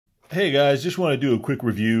Hey guys, just want to do a quick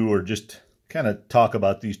review or just kind of talk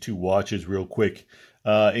about these two watches real quick.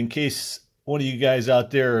 In case one of you guys out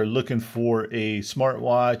there are looking for a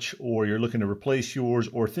smartwatch or you're looking to replace yours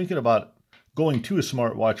or thinking about going to a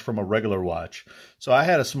smartwatch from a regular watch. So I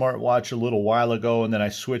had a smartwatch a little while ago and then I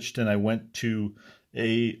switched and I went to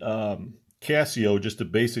a Casio, just a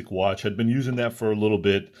basic watch. I'd been using that for a little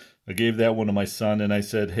bit. I gave that one to my son and I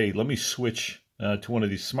said, hey, let me switch to one of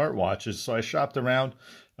these smartwatches. So I shopped around.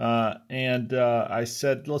 I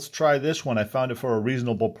said, let's try this one. I found it for a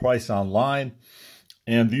reasonable price online.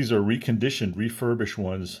 And these are reconditioned, refurbished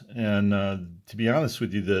ones. And to be honest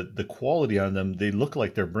with you, the quality on them, they look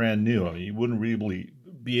like they're brand new. I mean, you wouldn't really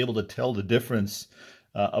be able to tell the difference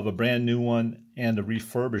of a brand new one and a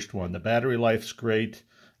refurbished one. The battery life's great.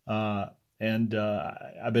 I've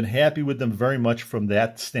been happy with them very much from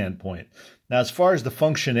that standpoint. Now, as far as the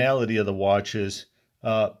functionality of the watches,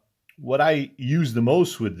 what I use the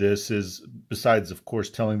most with this is, besides, of course,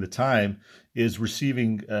 telling the time, is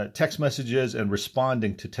receiving text messages and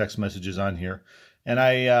responding to text messages on here. And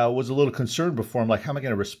I was a little concerned before. I'm like, how am I going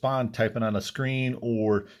to respond typing on a screen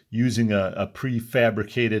or using a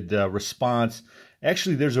prefabricated response?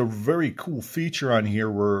 Actually, there's a very cool feature on here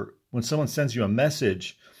where when someone sends you a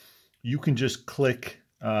message, you can just click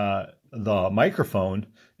the microphone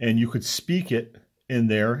and you could speak it in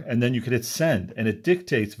there, and then you could hit send, and it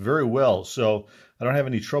dictates very well. So I don't have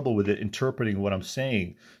any trouble with it interpreting what I'm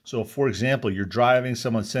saying. So for example, you're driving,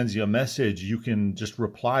 someone sends you a message, you can just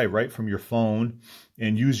reply right from your phone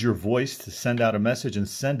and use your voice to send out a message and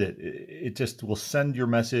send it. It just will send your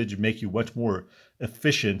message, make you much more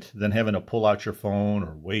efficient than having to pull out your phone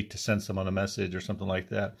or wait to send someone a message or something like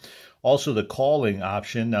that. Also, the calling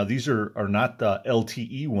option. Now, these are not the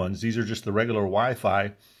LTE ones. These are just the regular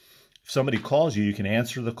Wi-Fi. If somebody calls you, you can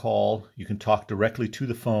answer the call, you can talk directly to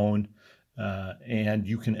the phone, and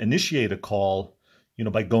you can initiate a call,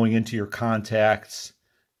 by going into your contacts,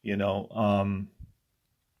 you can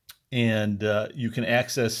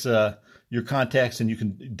access your contacts and you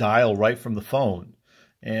can dial right from the phone.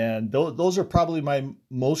 And those are probably my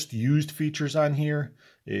most used features on here.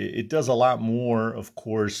 It does a lot more, of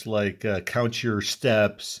course, like count your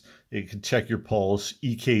steps, it can check your pulse,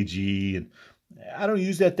 EKG, and I don't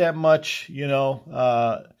use that much,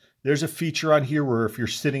 There's a feature on here where if you're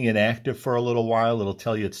sitting inactive for a little while, it'll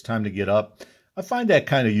tell you it's time to get up. I find that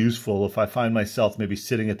kind of useful if I find myself maybe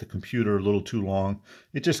sitting at the computer a little too long.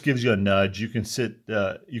 It just gives you a nudge. You can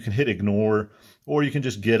you can hit ignore, or you can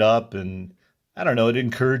just get up, and I don't know, it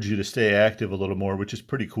encourages you to stay active a little more, which is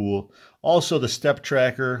pretty cool. Also, the step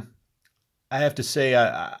tracker, I have to say,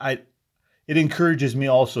 it encourages me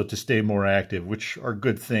also to stay more active, which are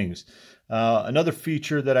good things. Another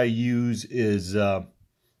feature that I use is I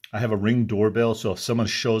have a Ring doorbell, so if someone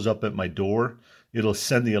shows up at my door, it'll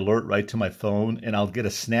send the alert right to my phone, and I'll get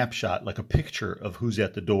a snapshot, like a picture of who's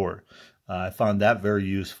at the door. I found that very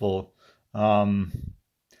useful.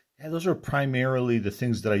 Those are primarily the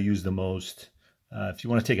things that I use the most. If you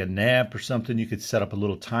want to take a nap or something, you could set up a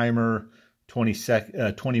little timer, 20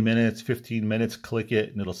 minutes, 15 minutes, click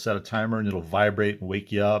it, and it'll set a timer, and it'll vibrate and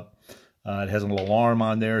wake you up. It has an alarm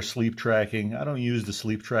on there, sleep tracking. I don't use the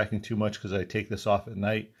sleep tracking too much because I take this off at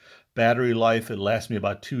night. Battery life, it lasts me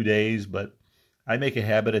about 2 days, but I make a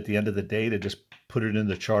habit at the end of the day to just put it in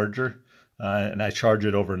the charger, and I charge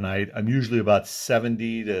it overnight. I'm usually about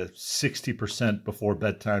 70 to 60% before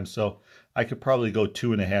bedtime, so I could probably go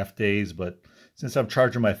 2.5 days, but since I'm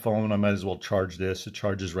charging my phone, I might as well charge this. It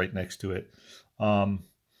charges right next to it. But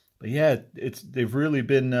yeah, they've really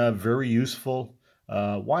been very useful.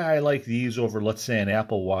 Why I like these over, let's say, an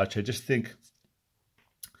Apple Watch, I just think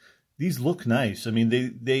these look nice. I mean,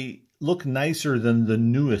 they look nicer than the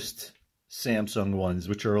newest Samsung ones,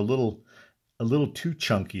 which are a little too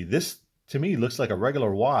chunky. This, to me, looks like a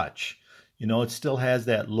regular watch. It still has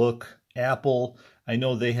that look. Apple, I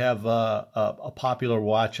know they have a popular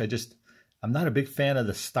watch. I'm not a big fan of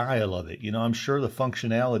the style of it. I'm sure the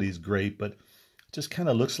functionality is great, but it just kind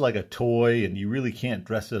of looks like a toy, and you really can't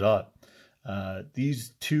dress it up.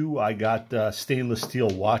 These two, I got stainless steel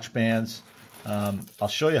watch bands. I'll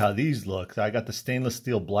show you how these look. I got the stainless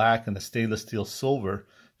steel black and the stainless steel silver,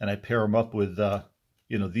 and I pair them up with,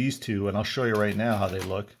 these two, and I'll show you right now how they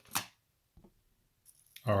look.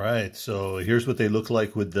 All right, so here's what they look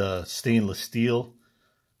like with the stainless steel.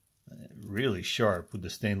 Really sharp with the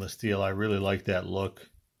stainless steel. I really like that look.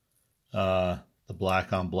 The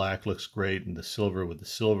black on black looks great, and the silver with the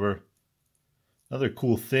silver. Another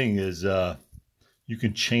cool thing is you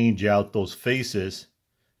can change out those faces.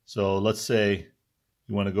 So let's say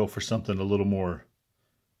you want to go for something a little more,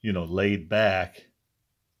 laid back.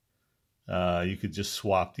 You could just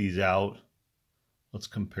swap these out. Let's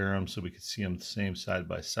compare them so we can see them the same side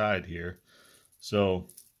by side here. So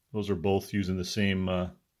those are both using the same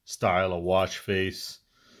style of watch face.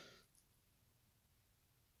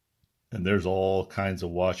 And there's all kinds of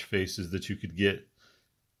watch faces that you could get,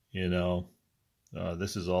 you know.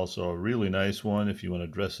 This is also a really nice one if you want to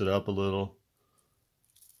dress it up a little.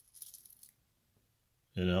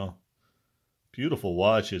 You know, beautiful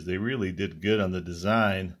watches. They really did good on the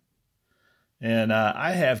design. And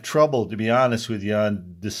I have trouble, to be honest with you,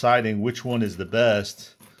 on deciding which one is the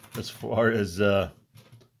best as far as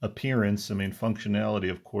appearance. I mean,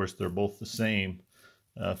 functionality, of course, they're both the same.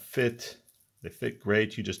 Fit, they fit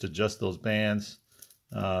great. You just adjust those bands.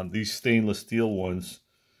 These stainless steel ones,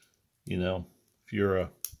 you know, if you're a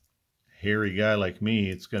hairy guy like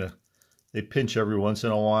me, they pinch every once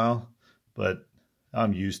in a while, but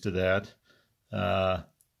I'm used to that. But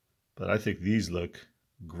I think these look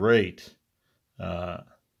great.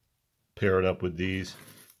 Pair it up with these.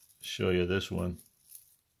 Show you this one.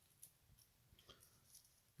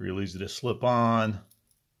 Real easy to slip on.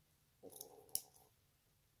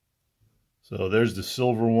 So there's the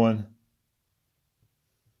silver one.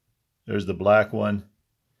 There's the black one.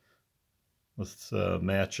 Let's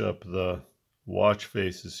match up the watch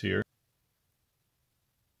faces here.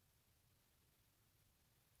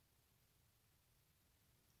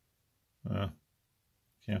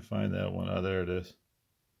 Can't find that one. Oh, there it is.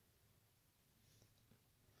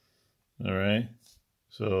 All right.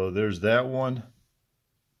 So there's that one.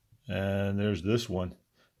 And there's this one.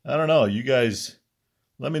 I don't know. You guys,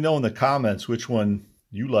 let me know in the comments which one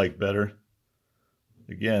you like better.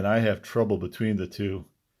 Again, I have trouble between the two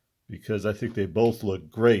because I think they both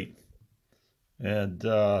look great. And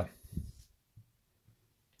I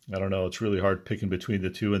don't know. It's really hard picking between the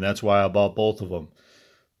two, and that's why I bought both of them.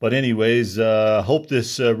 But anyways, hope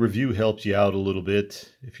this review helped you out a little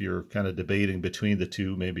bit. If you're kind of debating between the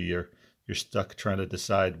two, maybe you're stuck trying to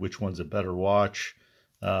decide which one's a better watch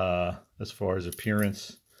as far as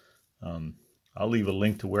appearance. I'll leave a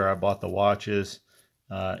link to where I bought the watches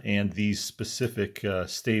and these specific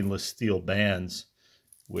stainless steel bands,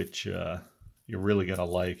 which you're really going to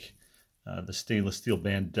like. The stainless steel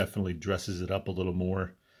band definitely dresses it up a little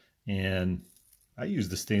more. And I use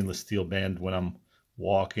the stainless steel band when I'm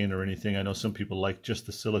walking or anything. I know some people like just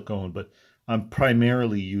the silicone, but I'm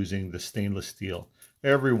primarily using the stainless steel.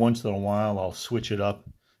 Every once in a while I'll switch it up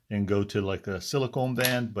and go to like a silicone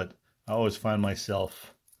band, but I always find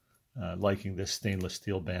myself liking this stainless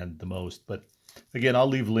steel band the most. But again, I'll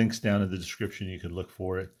leave links down in the description. You can look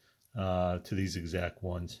for it to these exact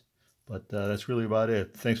ones. But that's really about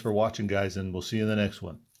it. Thanks for watching, guys, and we'll see you in the next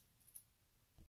one.